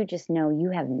when you just know you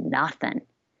have nothing,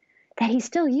 that he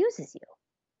still uses you?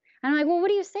 And I'm like, well,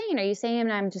 what are you saying? Are you saying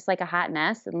I'm just like a hot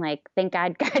mess and like, thank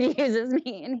God God uses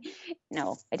me? And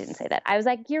no, I didn't say that. I was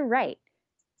like, you're right.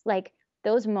 Like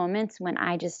those moments when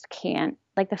I just can't,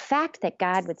 like the fact that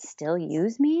God would still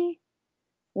use me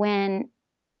when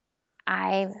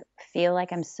I feel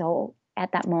like I'm so,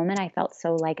 at that moment, I felt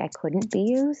so like I couldn't be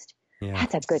used. Yeah.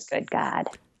 That's a good God.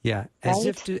 Yeah.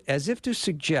 Right? As if to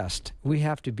suggest we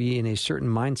have to be in a certain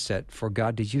mindset for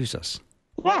God to use us.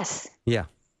 Yes. Yeah.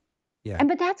 Yeah.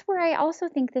 But that's where I also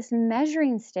think this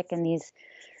measuring stick and these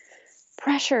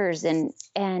pressures and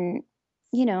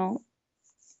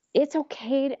it's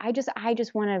okay. I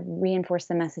just want to reinforce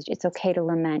the message. It's okay to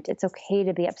lament. It's okay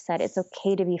to be upset. It's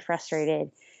okay to be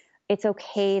frustrated. It's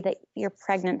okay that your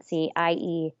pregnancy,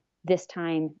 i.e. this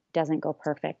time, doesn't go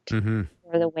perfect or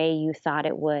the way you thought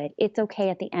it would. It's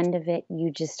okay at the end of it. You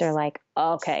just are like,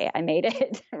 okay, I made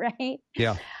it. Right.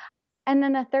 Yeah. And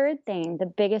then the third thing, the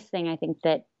biggest thing I think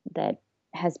that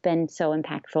has been so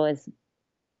impactful is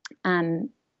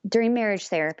during marriage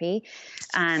therapy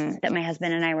that my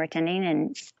husband and I were attending.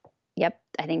 And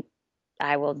I think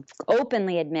I will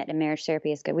openly admit a marriage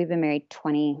therapy is good. We've been married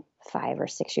 25 or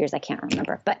 6 years. I can't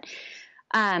remember. But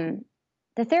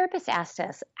the therapist asked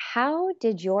us, how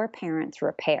did your parents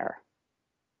repair?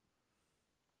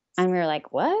 And we were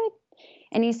like, what?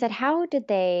 And he said, how did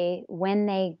they, when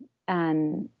they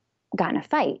got in a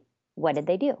fight, what did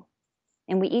they do?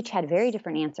 And we each had very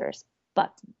different answers,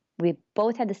 but we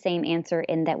both had the same answer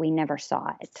in that we never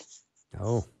saw it.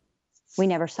 Oh. We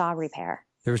never saw repair.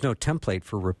 There was no template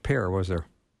for repair, was there?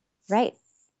 Right.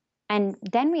 And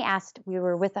then we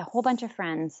were with a whole bunch of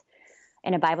friends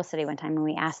in a Bible study one time, and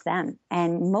we asked them,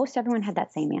 and most everyone had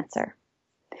that same answer.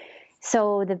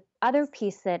 So the other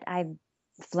piece that I've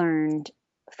learned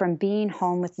from being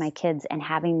home with my kids and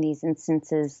having these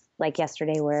instances like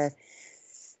yesterday where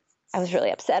I was really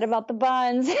upset about the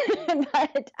buns,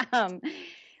 but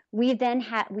we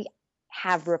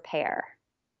have repair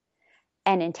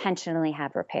and intentionally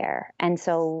have repair. And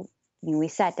so we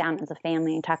sat down as a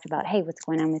family and talked about, hey, what's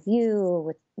going on with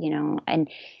you,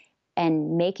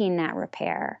 and making that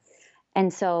repair.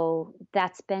 And so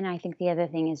that's been, I think the other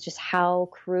thing is just how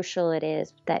crucial it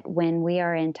is that when we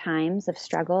are in times of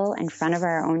struggle in front of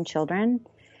our own children,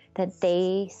 that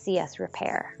they see us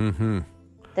repair. Mm-hmm.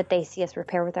 that they see us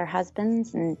repair with our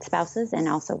husbands and spouses and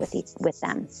also with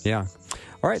them. Yeah.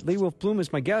 All right. Lee Wolfe Blum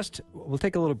is my guest. We'll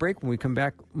take a little break. When we come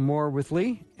back, more with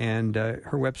Lee. And her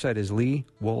website is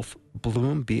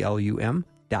leewolfblum,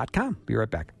 BLUM.com. Be right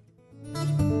back.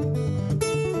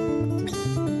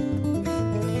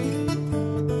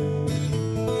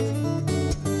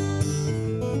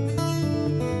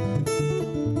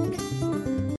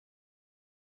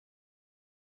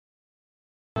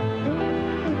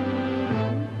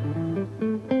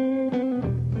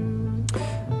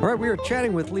 All right, we are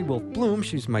chatting with Lee Wolfe Blum.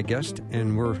 She's my guest,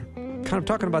 and we're kind of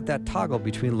talking about that toggle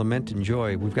between lament and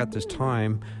joy. We've got this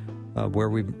time where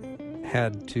we've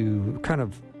had to kind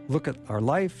of look at our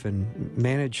life and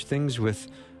manage things with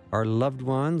our loved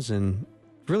ones, and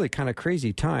really kind of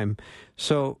crazy time.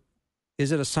 So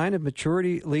is it a sign of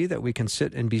maturity, Lee, that we can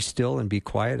sit and be still and be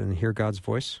quiet and hear God's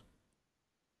voice?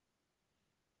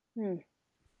 For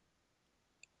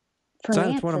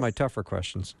It's one of my tougher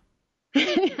questions.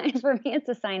 For me, it's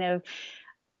a sign of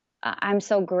I'm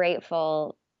so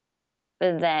grateful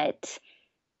that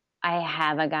I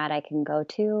have a God I can go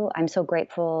to. I'm so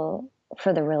grateful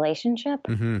for the relationship.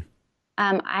 Mm-hmm.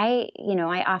 I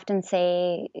often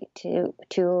say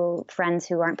to friends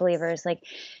who aren't believers, like,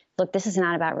 look, this is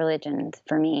not about religion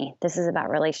for me. This is about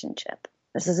relationship.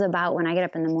 This is about when I get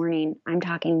up in the morning, I'm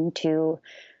talking to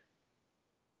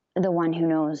the one who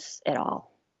knows it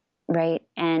all, right?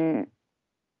 And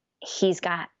he's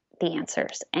got the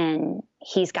answers, and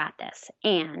he's got this,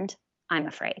 and I'm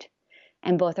afraid.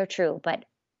 And both are true, but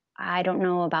I don't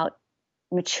know about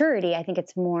maturity. I think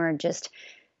it's more just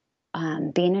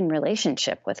being in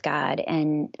relationship with God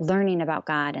and learning about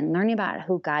God and learning about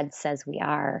who God says we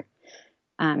are.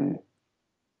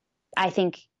 I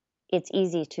think it's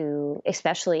easy to,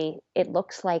 especially it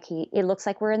looks like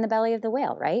we're in the belly of the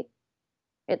whale, right?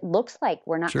 It looks like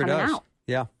we're not coming out.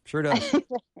 Yeah, sure does.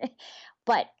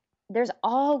 But there's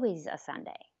always a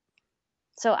Sunday.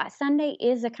 So a Sunday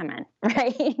is a come in,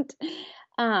 right?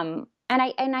 And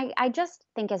I just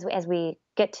think as we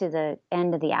get to the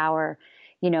end of the hour,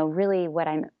 really what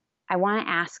I want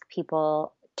to ask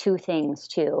people two things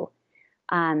too.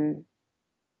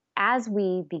 As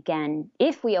we begin,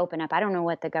 if we open up, I don't know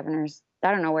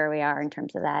where we are in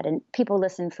terms of that. And people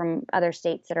listen from other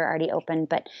states that are already open,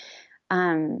 but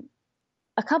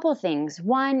a couple of things.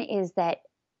 One is that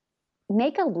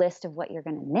make a list of what you're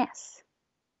going to miss,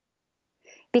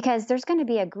 because there's going to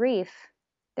be a grief.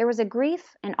 There was a grief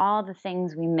in all the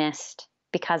things we missed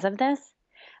because of this,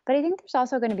 but I think there's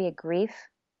also going to be a grief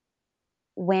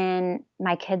when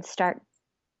my kids start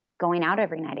going out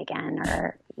every night again,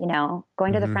 or,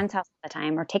 going to the friend's house all the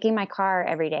time, or taking my car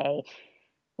every day.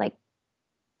 Like,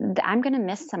 I'm going to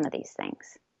miss some of these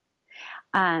things.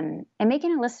 And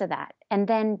making a list of that, and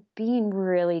then being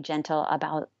really gentle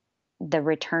about the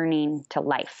returning to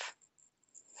life.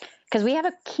 Because we have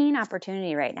a keen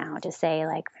opportunity right now to say,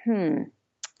 like,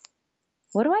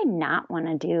 what do I not want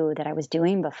to do that I was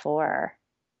doing before?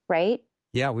 Right?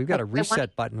 Yeah, we've got a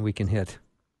reset button we can hit.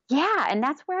 Yeah, and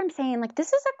that's where I'm saying, like,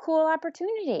 this is a cool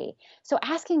opportunity. So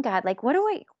asking God, like, what do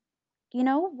I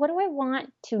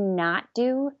want to not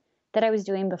do that I was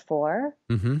doing before?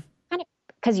 Mm-hmm.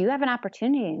 Because you have an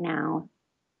opportunity now,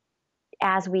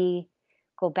 as we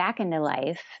go back into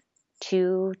life,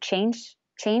 to change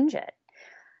it.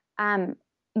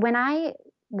 When I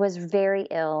was very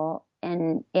ill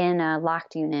in a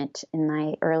locked unit in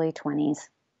my early 20s,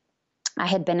 I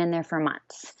had been in there for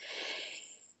months.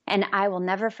 And I will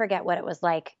never forget what it was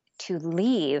like to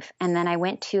leave. And then I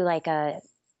went to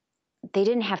they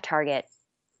didn't have Target.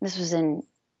 This was in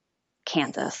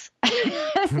Kansas. Okay.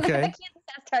 Kansas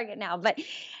has Target now, but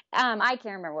I can't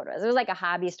remember what it was. It was like a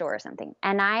hobby store or something.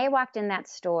 And I walked in that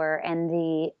store, and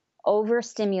the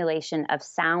overstimulation of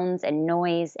sounds and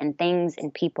noise and things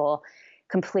and people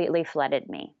completely flooded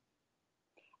me.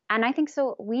 And I think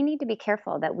so we need to be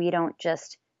careful that we don't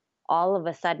just all of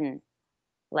a sudden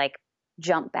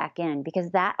jump back in,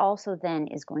 because that also then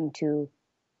is going to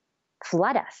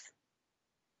flood us,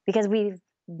 because we've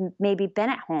maybe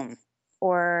been at home,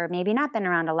 or maybe not been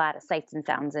around a lot of sights and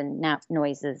sounds and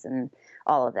noises and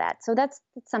all of that. So that's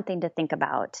something to think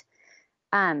about.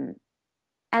 And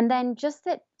then just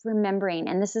that remembering,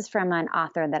 and this is from an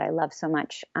author that I love so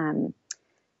much.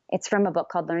 It's from a book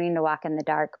called Learning to Walk in the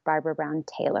Dark, Barbara Brown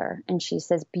Taylor. And she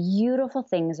says, beautiful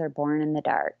things are born in the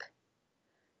dark.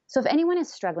 So if anyone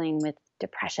is struggling with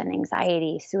depression,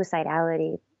 anxiety,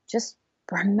 suicidality, just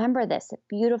remember this, that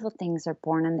beautiful things are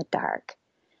born in the dark.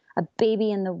 A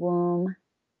baby in the womb,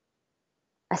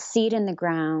 a seed in the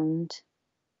ground,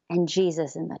 and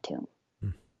Jesus in the tomb.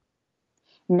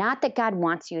 Not that God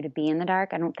wants you to be in the dark.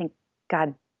 I don't think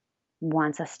God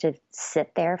wants us to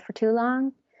sit there for too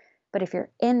long. But if you're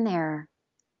in there,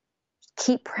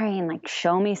 keep praying, like,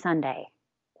 show me Sunday.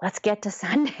 Let's get to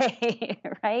Sunday,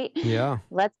 right? Yeah.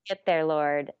 Let's get there,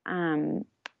 Lord. And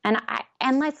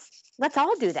let's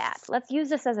all do that. Let's use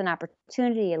this as an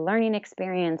opportunity, a learning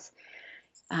experience,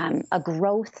 a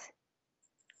growth,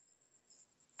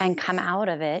 and come out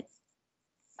of it,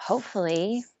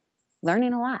 hopefully,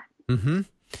 learning a lot. Mm-hmm.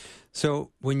 So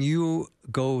when you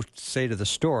go, say, to the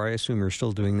store, I assume you're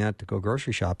still doing that to go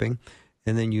grocery shopping,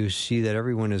 and then you see that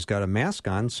everyone has got a mask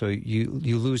on, so you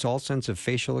lose all sense of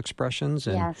facial expressions.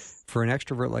 And Yes. for an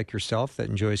extrovert like yourself that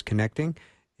enjoys connecting,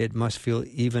 it must feel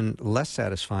even less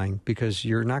satisfying because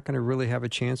you're not going to really have a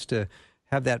chance to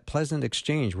have that pleasant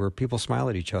exchange where people smile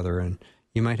at each other, and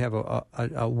you might have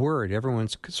a word. Everyone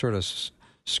sort of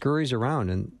scurries around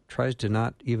and tries to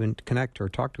not even connect or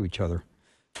talk to each other.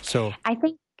 So I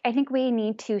think we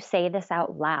need to say this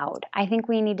out loud. I think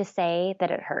we need to say that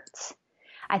it hurts.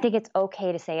 I think it's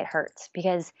okay to say it hurts,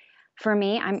 because for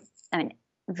me, I'm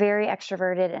very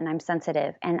extroverted and I'm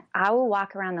sensitive, and I will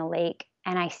walk around the lake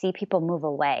and I see people move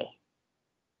away.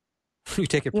 you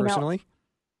take it personally?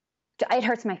 It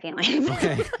hurts my feelings.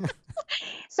 Okay.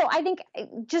 So I think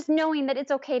just knowing that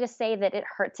it's okay to say that it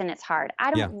hurts and it's hard.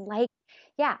 I don't like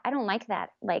that,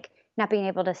 like not being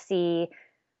able to see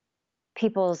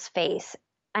people's face.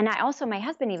 And my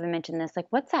husband even mentioned this, like,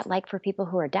 what's that like for people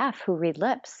who are deaf, who read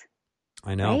lips?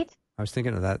 I know. Right? I was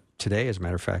thinking of that today, as a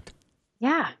matter of fact.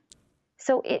 Yeah.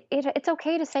 So it's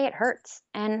okay to say it hurts.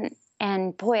 And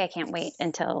boy, I can't wait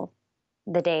until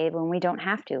the day when we don't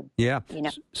have to. Yeah. You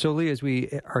know? So, Lee, as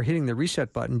we are hitting the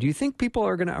reset button, do you think people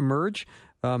are going to emerge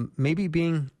maybe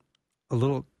being a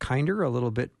little kinder, a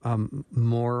little bit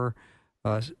more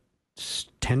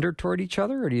tender toward each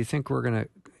other? Or do you think we're going to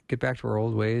get back to our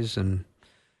old ways? And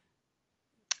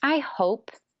I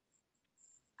hope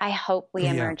we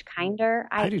emerge kinder.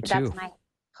 I do too. That's my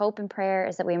hope and prayer,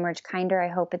 is that we emerge kinder. I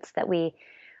hope it's that we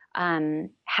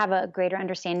have a greater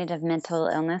understanding of mental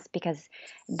illness, because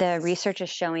the research is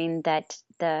showing that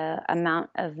the amount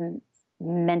of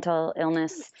mental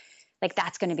illness, like,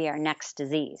 that's going to be our next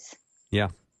disease. Yeah.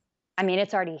 I mean,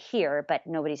 it's already here, but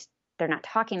they're not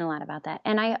talking a lot about that.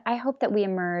 And I hope that we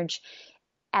emerge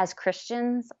as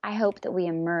Christians. I hope that we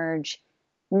emerge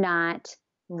not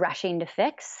rushing to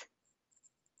fix,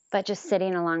 but just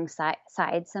sitting alongside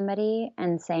somebody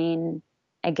and saying,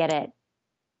 I get it.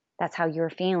 That's how you're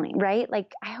feeling, right?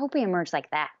 Like, I hope we emerge like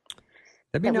that.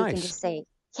 That'd be nice. We can just say,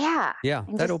 yeah. Yeah,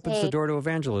 that opens the door to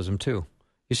evangelism, too.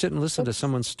 You sit and listen to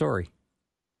someone's story.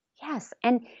 Yes,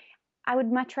 and I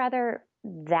would much rather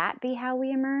that be how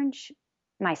we emerge,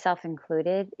 myself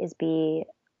included, is be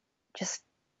just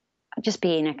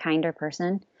being a kinder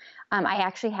person. I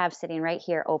actually have sitting right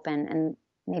here open, and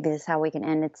maybe this is how we can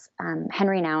end. It's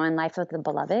Henry Nouwen, Life of the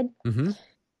Beloved. Mm-hmm.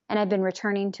 And I've been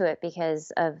returning to it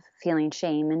because of feeling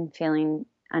shame and feeling,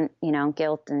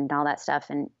 guilt and all that stuff.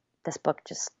 And this book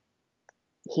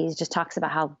he just talks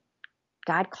about how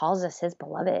God calls us his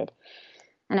beloved.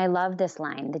 And I love this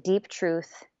line: the deep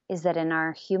truth is that in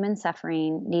our human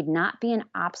suffering need not be an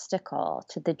obstacle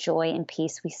to the joy and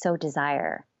peace we so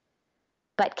desire,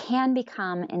 but can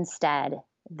become instead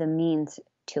the means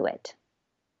to it.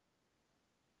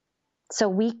 So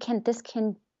this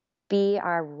can be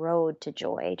our road to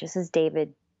joy, just as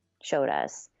David showed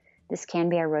us. This can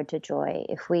be our road to joy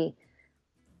if we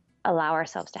allow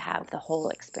ourselves to have the whole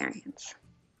experience.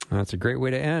 That's a great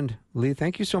way to end. Lee,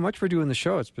 thank you so much for doing the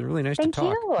show. It's been really nice to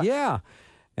talk. Thank you. Yeah.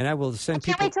 And I will send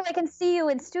people. I can't wait till I can see you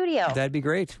in studio. That'd be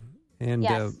great. And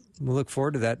yes. We'll look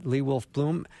forward to that. Lee Wolfe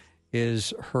Blum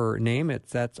is her name.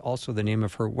 That's also the name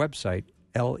of her website,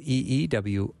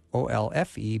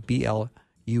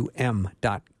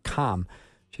 LeeWolfeBlum.com.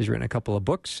 She's written a couple of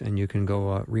books, and you can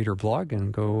go read her blog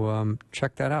and go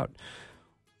check that out.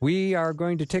 We are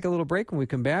going to take a little break. When we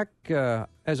come back,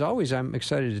 as always, I'm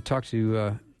excited to talk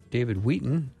to David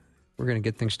Wheaton. We're going to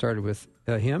get things started with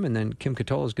him, and then Kim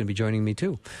Catola is going to be joining me,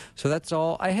 too. So that's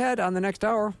all I had on the next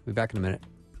hour. We'll be back in a minute.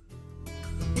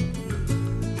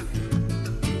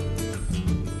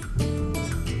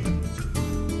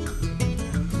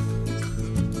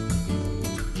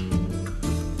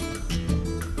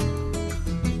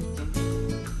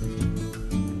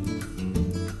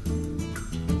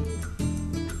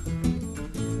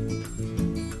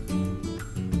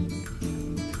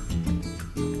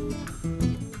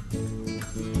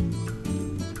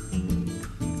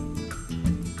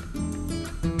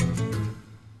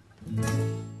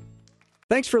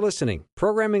 Thanks for listening.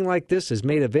 Programming like this is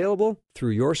made available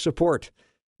through your support.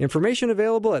 Information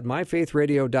available at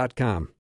myfaithradio.com.